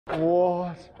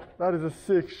What? That is a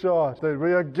sick shot. Dude,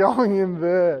 we are going in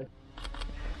there.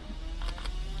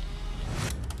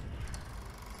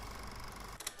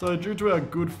 So due to our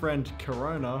good friend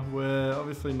Corona, we're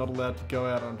obviously not allowed to go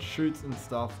out on shoots and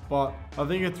stuff, but I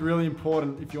think it's really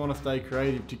important if you want to stay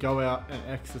creative to go out and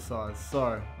exercise.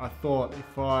 So I thought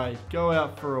if I go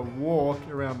out for a walk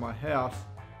around my house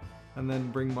and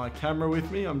then bring my camera with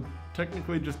me, I'm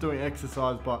technically just doing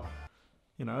exercise, but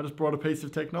you know, I just brought a piece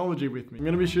of technology with me. I'm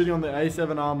going to be shooting on the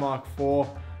A7R Mark IV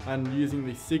and using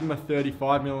the Sigma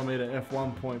 35mm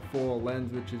f1.4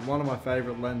 lens, which is one of my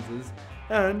favorite lenses.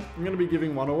 And I'm going to be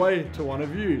giving one away to one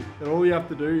of you. And all you have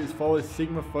to do is follow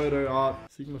Sigma Photo Art.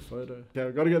 Sigma Photo. Okay,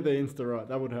 I've got to get their Insta right.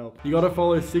 That would help. You got to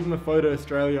follow Sigma Photo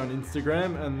Australia on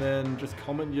Instagram and then just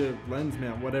comment your lens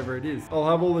mount, whatever it is. I'll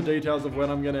have all the details of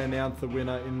when I'm going to announce the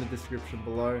winner in the description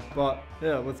below. But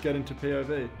yeah, let's get into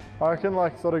POV. I can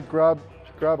like sort of grab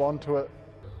onto it.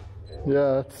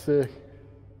 Yeah, that's sick.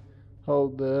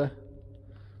 Hold there.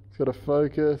 It's got to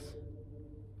focus.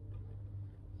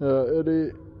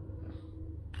 Eddie.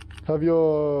 Have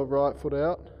your right foot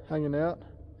out, hanging out,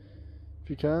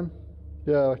 if you can.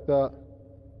 Yeah, like that.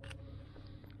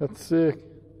 That's sick.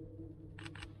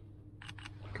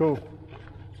 Cool.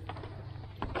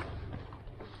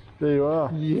 There you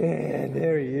are. Yeah,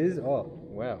 there he is. Oh,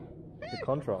 wow. The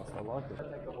contrast, I like it.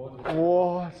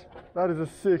 What? That is a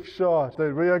sick shot.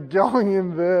 Dude, we are going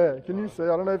in there. Can you see?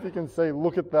 I don't know if you can see.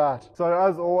 Look at that. So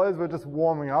as always, we're just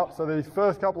warming up. So these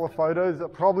first couple of photos are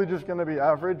probably just going to be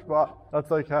average, but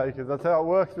that's okay because that's how it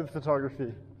works with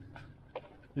photography.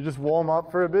 You just warm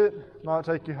up for a bit. Might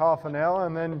take you half an hour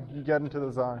and then you get into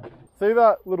the zone. See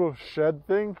that little shed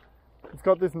thing? It's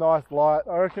got this nice light.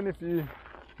 I reckon if you,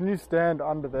 can you stand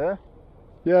under there?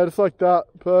 Yeah, just like that.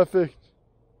 Perfect.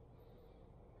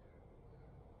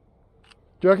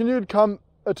 Do you reckon you'd come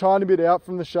a tiny bit out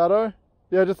from the shadow?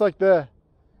 Yeah, just like there.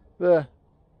 There.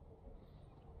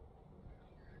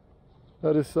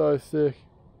 That is so sick.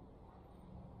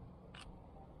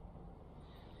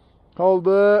 Hold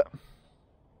it.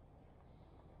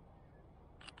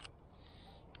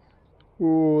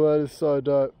 Ooh, that is so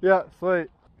dope. Yeah,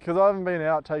 sweet. Because I haven't been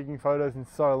out taking photos in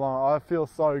so long, I feel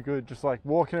so good just like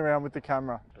walking around with the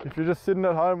camera. If you're just sitting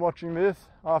at home watching this,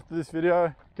 after this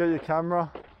video, get your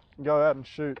camera, go out and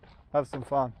shoot, have some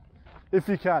fun. If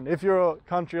you can, if your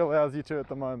country allows you to at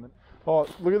the moment. Oh,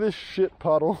 look at this shit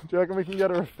puddle. Do you reckon we can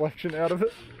get a reflection out of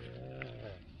it?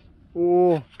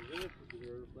 Oh,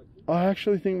 I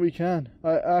actually think we can.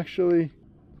 I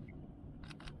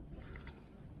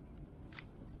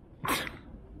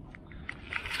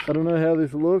don't know how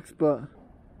this looks, but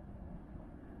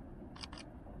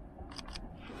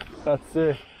that's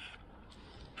it.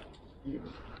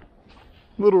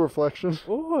 Little reflection.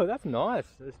 Oh, that's nice.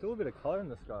 There's still a bit of colour in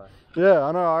the sky. Yeah,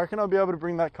 I know. I reckon I'll be able to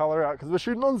bring that colour out because we're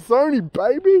shooting on Sony,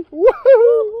 baby.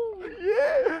 Woohoo!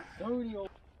 Yeah. Sony.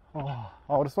 Oh,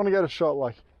 I just want to get a shot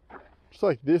like, just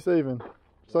like this even.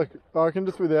 Just like I reckon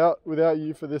just without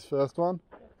you for this first one.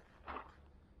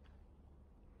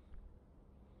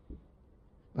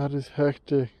 That is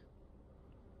hectic.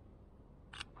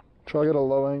 Try to get a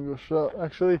low angle shot.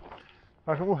 Actually,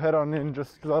 I reckon we'll head on in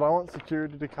just because I don't want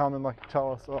security to come and like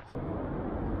tell us off.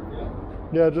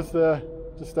 Yeah, just there.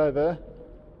 Just stay there.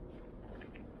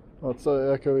 Oh, it's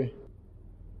so echoey.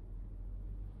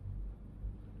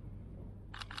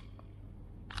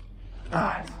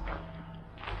 Nice.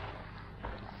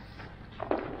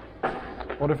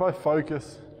 What if I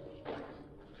focus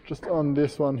just on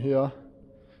this one here?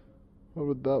 What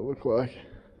would that look like?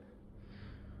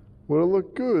 Would it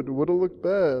look good? Would it look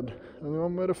bad? Only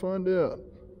one way to find out.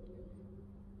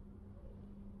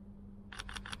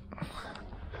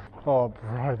 Oh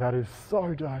bro, that is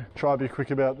so dope. Try to be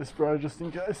quick about this bro, just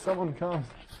in case someone comes.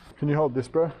 Can you hold this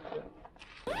bro?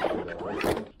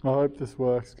 I hope this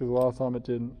works, because last time it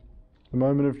didn't. The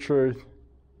moment of truth.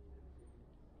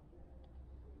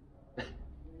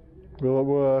 Will it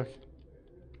work?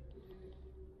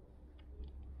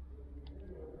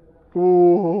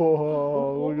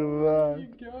 Ooh, look at that.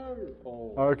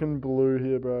 Oh. I reckon blue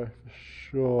here, bro, for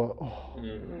sure. Oh.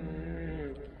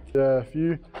 Yeah,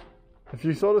 if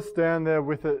you sort of stand there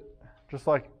with it, just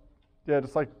like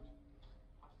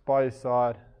by your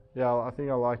side. Yeah, I think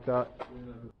I like that.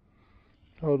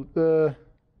 Hold it there.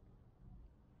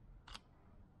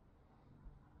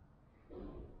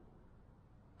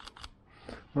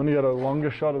 I want to get a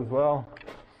longer shot as well.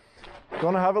 You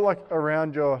want to have it like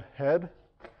around your head,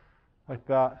 like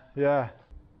that. Yeah.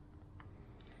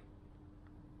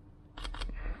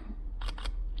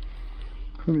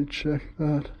 Let me check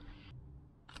that.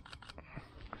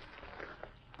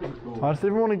 Cool. I just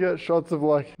even want to get shots of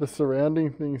like the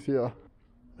surrounding things here.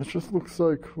 It just looks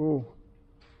so cool.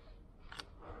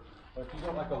 If you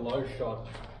got like a low shot,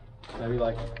 maybe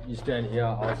like you stand here,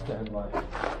 I'll stand like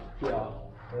here,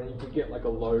 and then you could get like a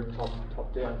low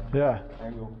top down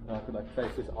angle, and I could like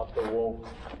face this up the wall.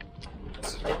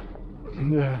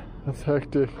 Yeah, that's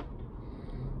hectic.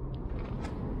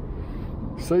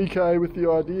 CK with the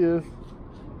ideas.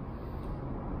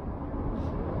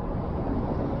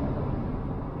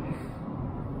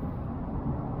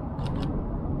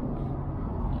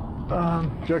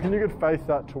 Do you reckon you could face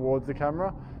that towards the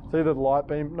camera? See the light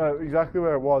beam? No, exactly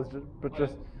where it was, but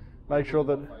just make sure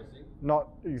that not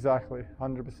exactly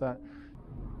 100%.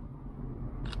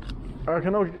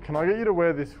 Can I get you to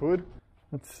wear this hood?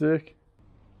 That's sick.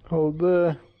 Hold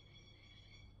there.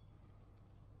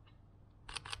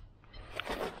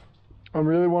 I'm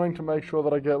really wanting to make sure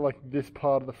that I get like this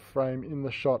part of the frame in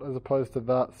the shot as opposed to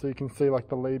that, so you can see like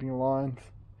the leading lines.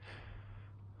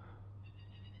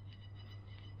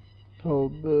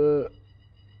 Hold there.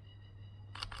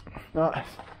 Nice.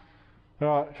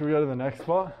 Alright, should we go to the next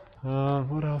spot?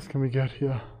 What else can we get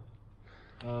here?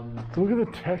 Look at the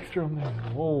texture on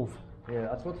these walls. Yeah,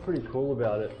 that's what's pretty cool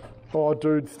about it. Oh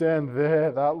dude, stand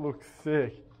there, that looks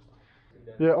sick.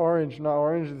 Yeah, orange, no,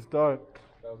 orange is dope.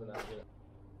 That was an accident.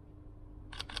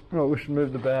 Oh, we should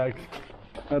move the bags.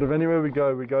 Out of anywhere we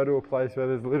go to a place where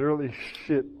there's literally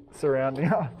shit surrounding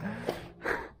us.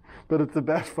 But it's the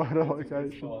best photo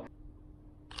location.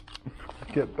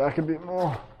 Get back a bit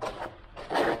more.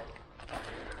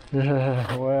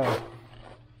 Yeah, wow.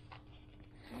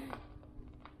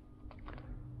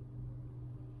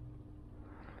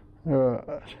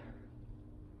 Alright.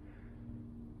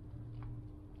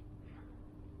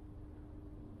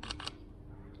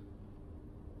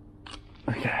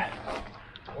 Okay.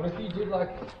 What if you did like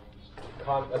a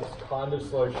kind of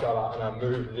slow shutter and I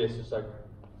moved this just like...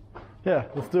 Yeah,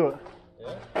 let's do it.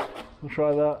 Yeah? We'll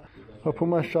try that. I'll put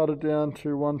my shutter down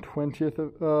to 1/20th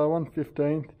of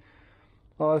 1/15th.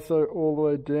 ISO all the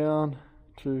way down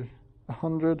to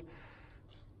 100.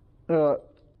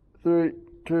 3,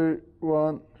 2,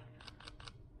 1.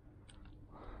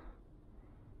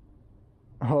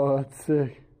 Oh, that's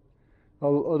sick.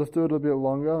 I'll just do it a bit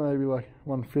longer, maybe like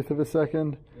 1/5 of a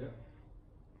second.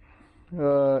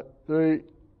 Yeah. 3,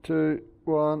 2,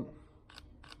 1.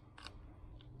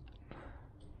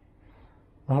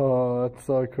 Oh, that's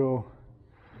so cool.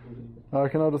 I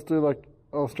reckon I'll just do like,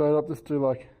 I'll straight up just do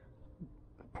like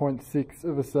 0.6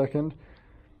 of a second.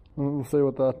 And we'll see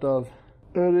what that does.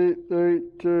 Ready, 3,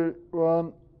 2,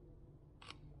 1.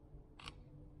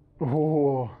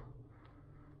 Oh.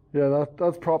 Yeah,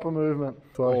 that's proper movement.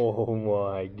 So, oh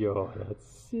my god, that's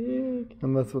sick.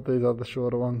 and that's what these are, the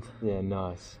shorter ones. Yeah,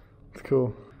 nice. It's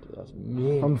cool. Dude, that's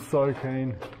mean. I'm so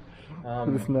keen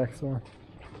for this next one.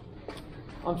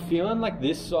 I'm feeling like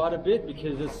this side a bit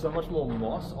because there's so much more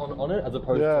moss on it as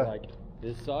opposed to like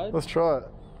this side. Let's try it.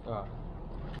 Alright.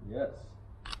 Yes.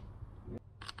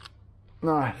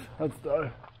 Nice, that's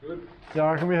dope. Good. Yeah,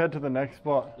 I reckon we head to the next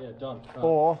spot. Yeah, done.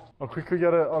 Or I'll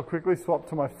quickly swap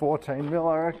to my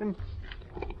 14mm, I reckon.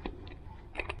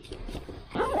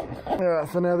 Yeah,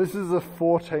 so now this is a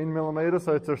 14mm,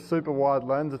 so it's a super wide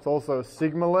lens. It's also a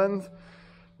Sigma lens.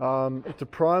 It's a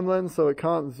prime lens, so it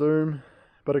can't zoom,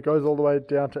 but it goes all the way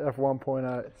down to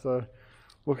f1.8. So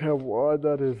look how wide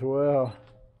that is. Wow.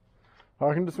 I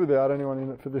reckon just without anyone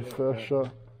in it for this first shot.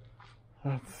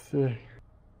 That's sick.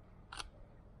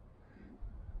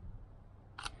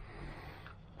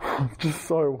 It's just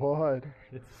so wide.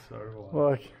 It's so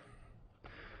wide. Like,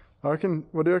 I reckon,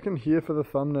 what do you reckon here for the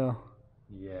thumbnail?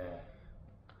 Yeah.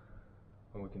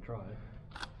 Well, we can try it.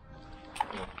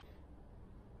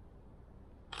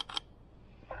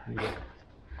 Yeah.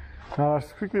 I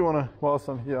just quickly want to, whilst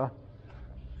I'm here,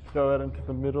 go out into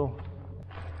the middle.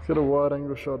 Let's get a wide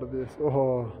angle shot of this.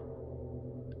 Oh.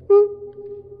 Woo.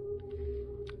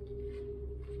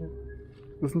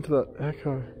 Listen to that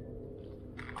echo.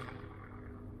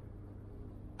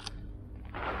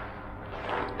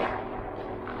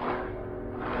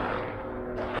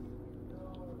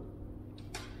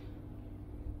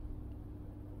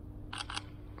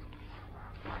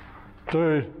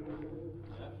 Dude,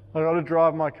 I gotta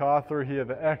drive my car through here,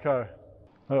 the echo.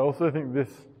 I also think this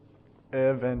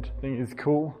air vent thing is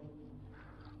cool.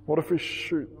 What if we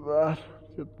shoot that?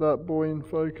 Get that boy in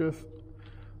focus.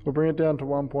 We'll bring it down to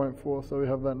 1.4 so we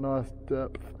have that nice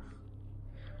depth.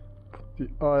 Put the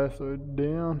ISO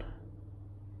down.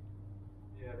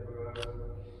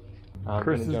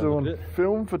 Chris is doing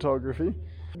film photography.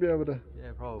 Be able to.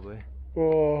 Yeah, probably.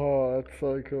 Oh, that's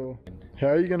so cool. How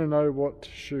are you gonna know what to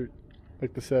shoot?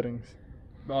 Like the settings?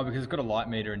 Oh, because it's got a light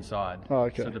meter inside. Oh,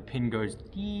 okay. So the pin goes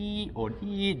dee or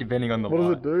dee depending on the What light.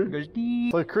 does it do? It goes dee.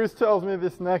 So Chris tells me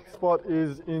this next spot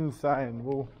is insane.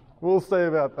 We'll see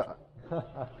about that.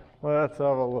 Let's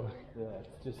have a look. Yeah,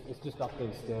 it's just up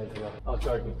these stairs here. I'll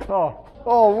show you.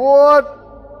 Oh, what?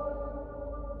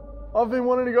 I've been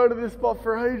wanting to go to this spot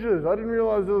for ages. I didn't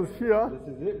realize it was here. This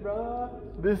is it, brother.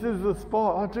 This is the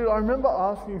spot. Oh, dude, I remember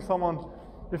asking someone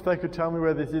if they could tell me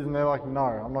where this is, and they're like, no,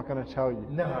 I'm not going to tell you.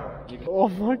 No. Oh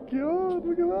my god,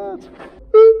 look at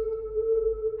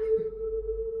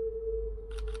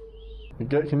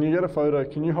that. Can you get a photo?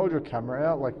 Can you hold your camera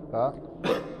out like that?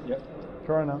 Yep.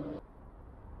 Try now.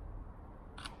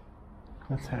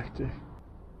 That's hectic.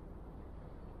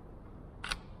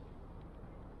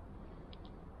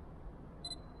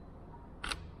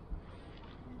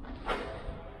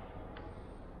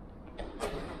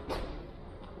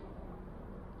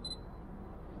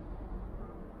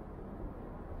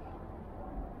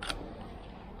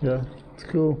 Yeah, it's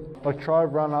cool. Like try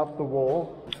run up the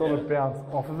wall, sort of bounce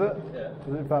off of it,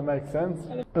 if that makes sense.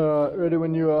 Ready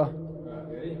when you are.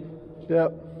 Ready?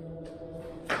 Yep.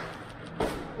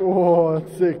 Oh,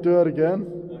 that's sick. Do that again.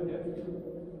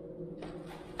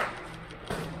 Okay.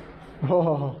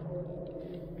 Oh.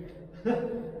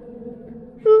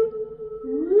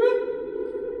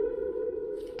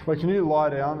 Wait, can you lie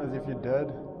down as if you're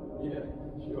dead? Yeah,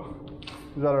 sure.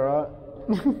 Is that alright?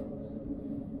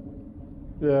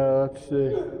 Yeah, that's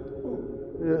sick.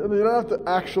 Yeah, you don't have to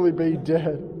actually be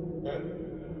dead.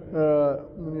 Alright,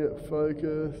 let me get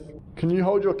focused. Can you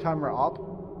hold your camera up?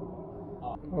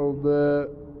 Hold there.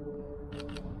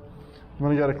 I'm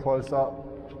gonna get a close up.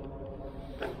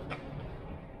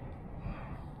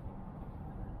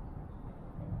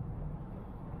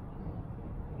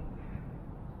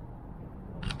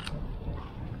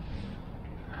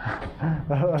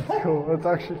 That's cool. That's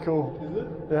actually cool. Is it?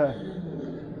 Yeah.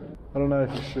 I don't know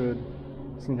if you should,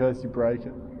 just in case you break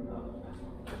it.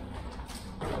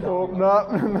 Oh, no,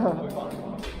 no.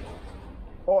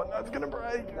 Oh, no, it's gonna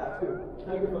break.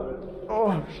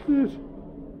 Oh, shit.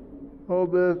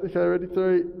 Hold there. Okay, ready?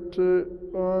 3, 2,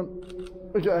 1.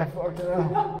 Okay, fuck it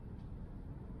now.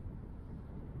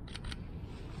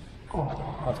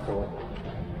 Oh, That's cool.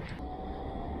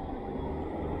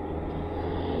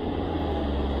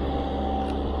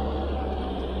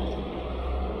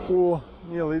 oh,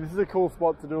 nearly. This is a cool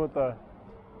spot to do it though.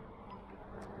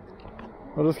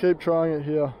 I'll just keep trying it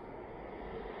here.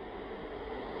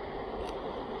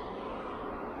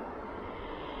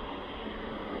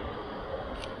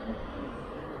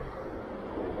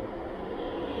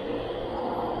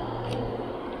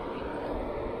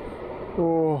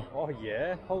 Oh, Oh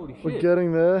yeah, holy shit. we're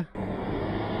getting there.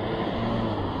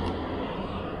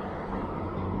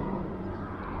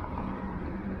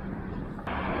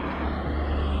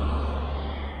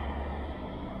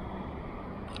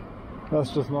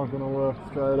 That's just not going to work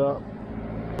straight up.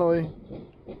 Finally,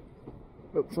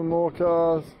 got some more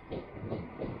cars.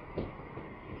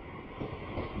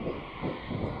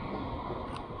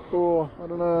 Oh, I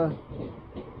don't know.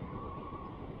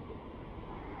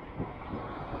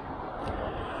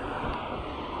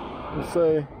 We'll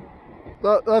see.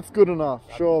 That's good enough,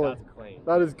 surely. That's clean.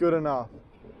 That is good enough.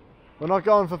 We're not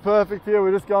going for perfect here,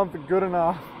 we're just going for good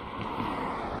enough.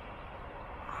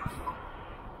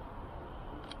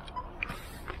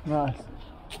 Nice.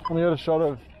 I'm gonna get a shot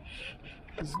of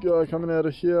this guy coming out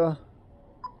of here.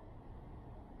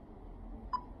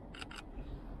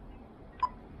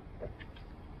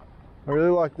 I really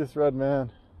like this red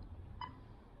man.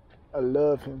 I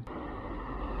love him.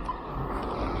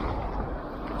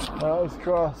 That was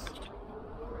cross.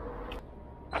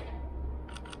 I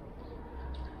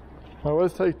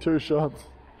always take 2 shots.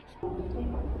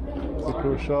 It's a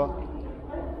cool shot.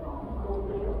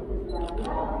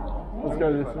 Let's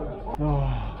go this way.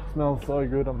 Oh, it smells so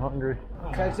good, I'm hungry.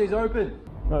 Taxi's open.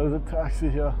 No, there's a taxi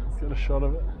here. Let's get a shot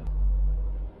of it.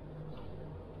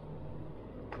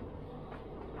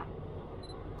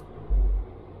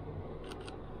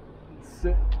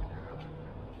 Sick.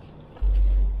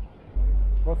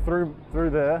 What, through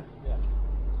there? Yeah.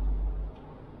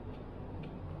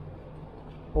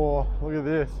 Oh, look at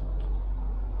this.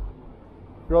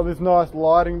 We've got this nice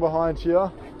lighting behind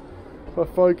here. If I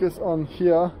focus on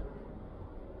here.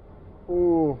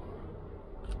 Ooh.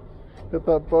 Get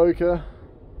that bokeh.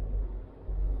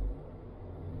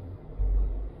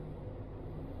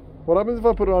 What happens if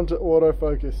I put it onto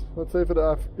autofocus? Let's see if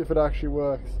it actually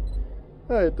works.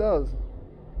 Hey, it does.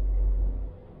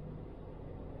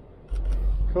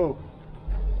 Cool.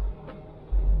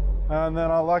 And then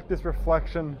I like this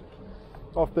reflection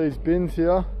off these bins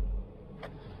here.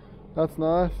 That's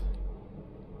nice.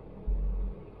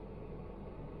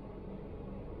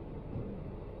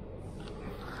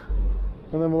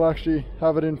 and then we'll actually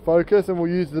have it in focus, and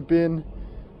we'll use the bin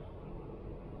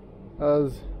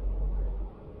as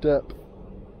depth.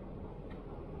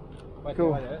 Wait,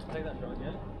 cool. Wait, take that shot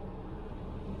again.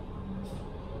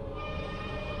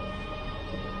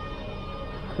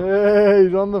 Hey,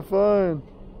 he's on the phone.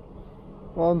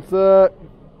 One sec.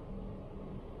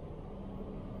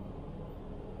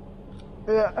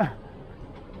 Yeah.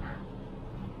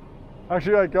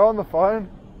 Actually, wait, go on the phone.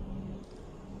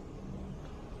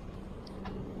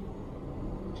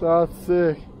 That's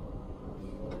sick.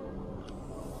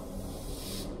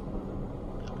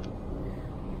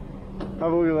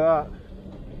 Have a look at that.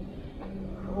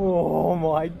 Oh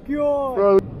my god!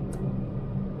 Bro.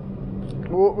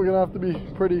 Oh, we're gonna have to be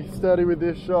pretty steady with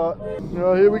this shot.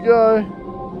 Right, here we go.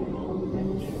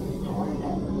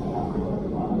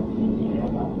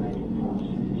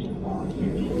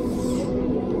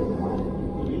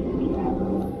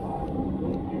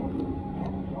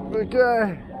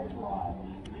 Okay.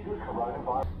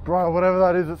 Bro, whatever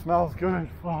that is, it smells good.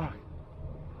 Fuck.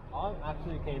 I'm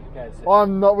actually keen for KFC.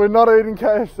 We're not eating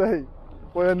KFC.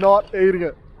 We're not eating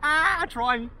it.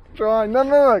 Trying.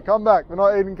 No, come back. We're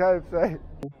not eating KFC.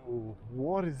 Ooh,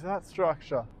 what is that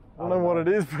structure? I don't know what it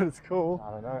is, but it's cool.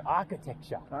 I don't know.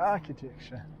 Architecture.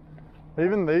 Architecture.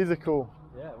 Even these are cool.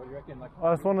 Yeah, what do you reckon? Like,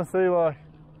 I just want to see, like,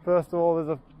 first of all, there's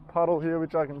a puddle here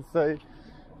which I can see.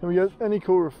 Can we get any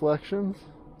cool reflections?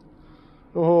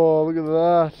 Oh, look at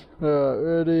that.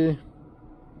 Alright, ready.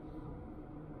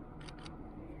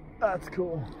 That's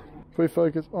cool. If we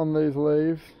focus on these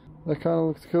leaves, that kind of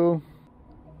looks cool.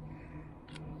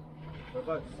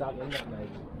 we're both sat in that, mate.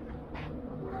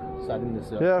 Sat in the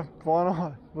circle. Yeah, why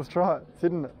not? Let's try it.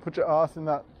 Sit in it. Put your ass in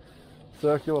that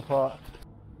circular part.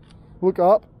 Look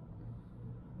up.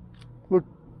 Look.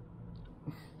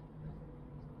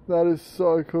 That is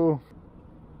so cool.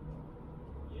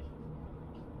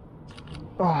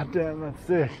 Oh, damn, that's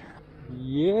sick.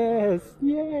 Yes,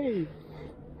 yay!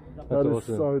 That is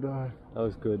awesome. so dope. That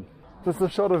was good. Just a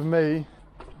shot of me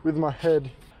with my head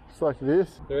just like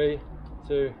this. 3,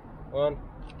 2, 1.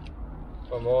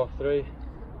 One more. 3,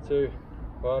 2,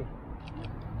 1.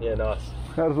 Yeah, nice.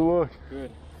 How does it look?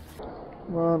 Good.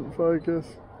 Come on, focus.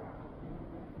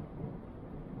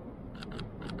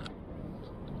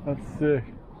 That's sick.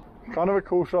 Kind of a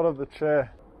cool shot of the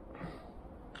chair.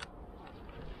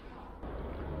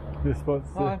 This spot's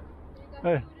sick. Hi.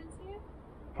 Hey.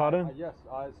 Pardon? Yes,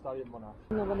 I study at Monash.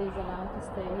 Nobody's allowed to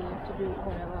stay here to do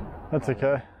whatever. That's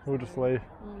okay. We'll just leave.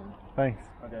 Thanks.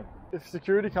 Okay. If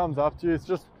security comes up to you,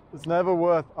 it's never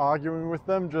worth arguing with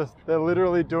them. Just, they're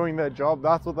literally doing their job.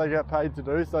 That's what they get paid to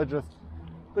do. So just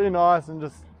be nice and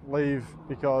just leave,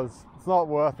 because it's not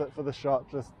worth it for the shot.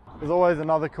 Just, there's always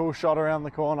another cool shot around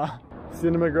the corner.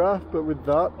 Cinematograph, but with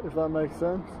that, if that makes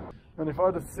sense. And if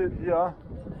I just sit here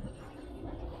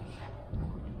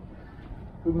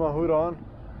with my hood on,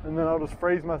 and then I'll just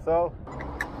freeze myself.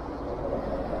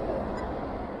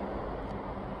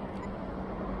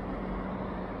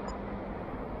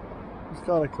 It's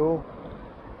kind of cool.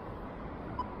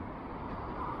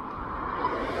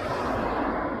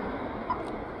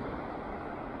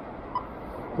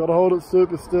 Gotta hold it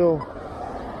super still.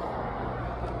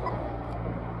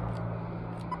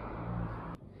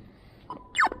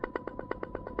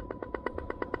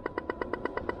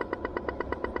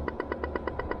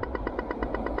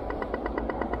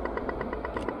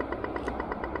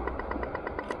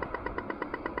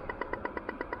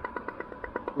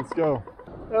 Let's go.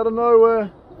 Out of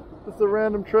nowhere, just a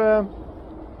random tram.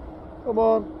 Come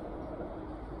on.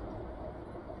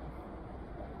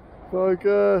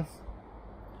 Focus.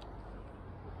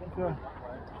 Okay.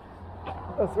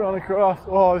 Let's run across.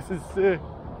 Oh, this is sick.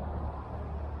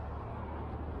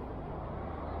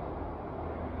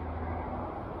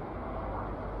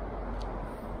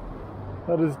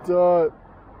 That is dope.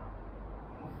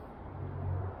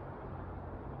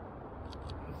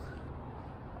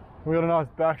 We got a nice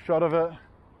back shot of it.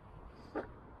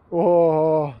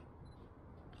 Oh.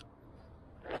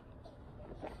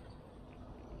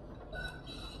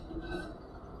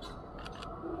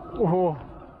 Oh.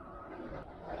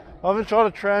 I haven't shot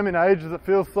a tram in ages. It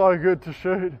feels so good to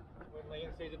shoot. When Liam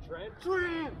sees a tram,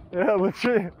 tram! Yeah,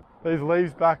 legit. These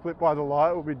leaves backlit by the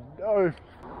light will be dope.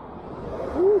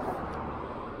 Woo.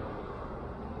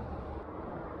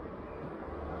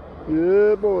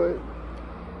 Yeah, boy.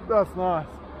 That's nice.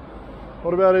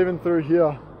 What about even through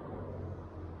here?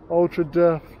 Ultra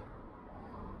depth.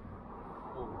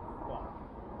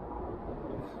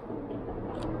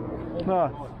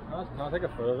 Nice. Can I take a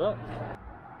photo of that?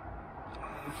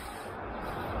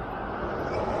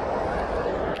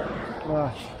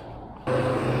 Nice.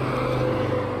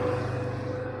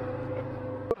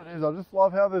 is I just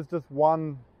love how there's just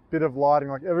one bit of lighting.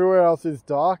 Like everywhere else is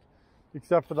dark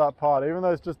except for that part. Even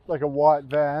though it's just like a white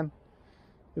van,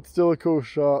 it's still a cool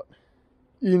shot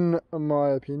in my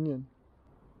opinion.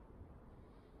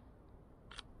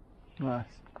 Nice.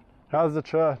 How's the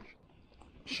church?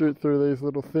 Shoot through these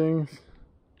little things.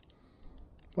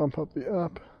 Bump up the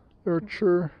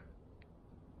aperture.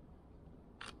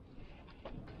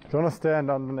 Do you want to stand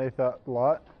underneath that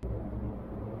light?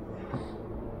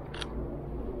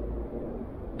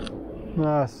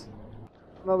 Nice.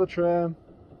 Another tram.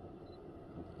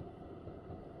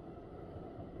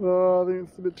 Oh, I think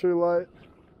it's a bit too late.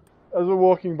 As we're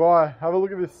walking by, have a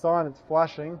look at this sign, it's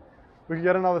flashing. We can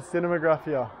get another cinematograph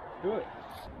here. Do it.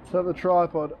 Set the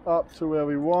tripod up to where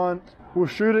we want. We'll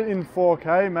shoot it in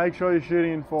 4K. Make sure you're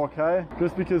shooting in 4K.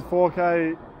 Just because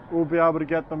 4K will be able to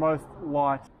get the most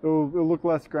light. It'll look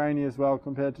less grainy as well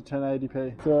compared to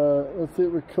 1080p. So let's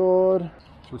hit record.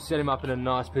 We'll set him up in a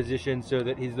nice position so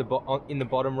that he's in the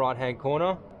bottom right hand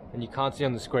corner. And you can't see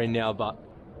on the screen now, but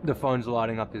the phone's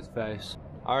lighting up his face.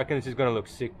 I reckon this is gonna look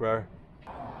sick, bro.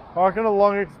 I reckon a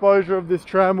long exposure of this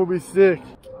tram will be sick.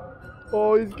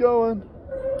 Oh, he's going.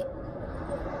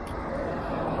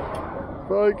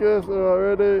 Focus,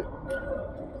 alright, ready.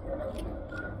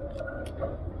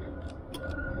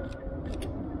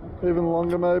 Even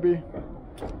longer maybe.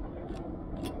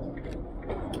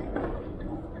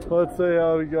 Let's see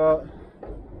how we got.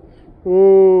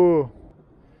 Ooh.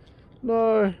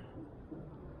 No.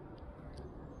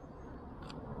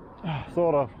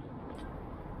 Sort of.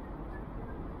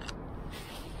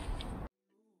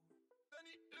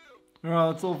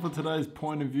 Alright, that's all for today's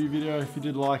point of view video. If you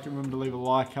did like it, remember to leave a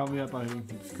like, help me out by hitting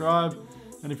subscribe.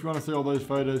 And if you want to see all those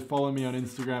photos, follow me on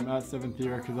Instagram at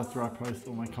 7thera, because that's where I post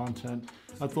all my content.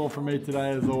 That's all from me today.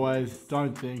 As always,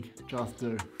 don't think, just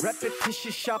do.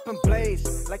 Repetition, shop and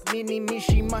blaze. Like me,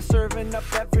 she my serving up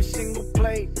every single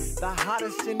plate. The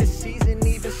hottest in the season,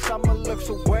 even summer looks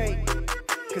away.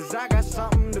 Cause I got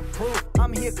something to prove.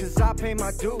 I'm here cause I pay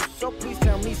my dues. So please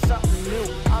tell me something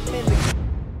new.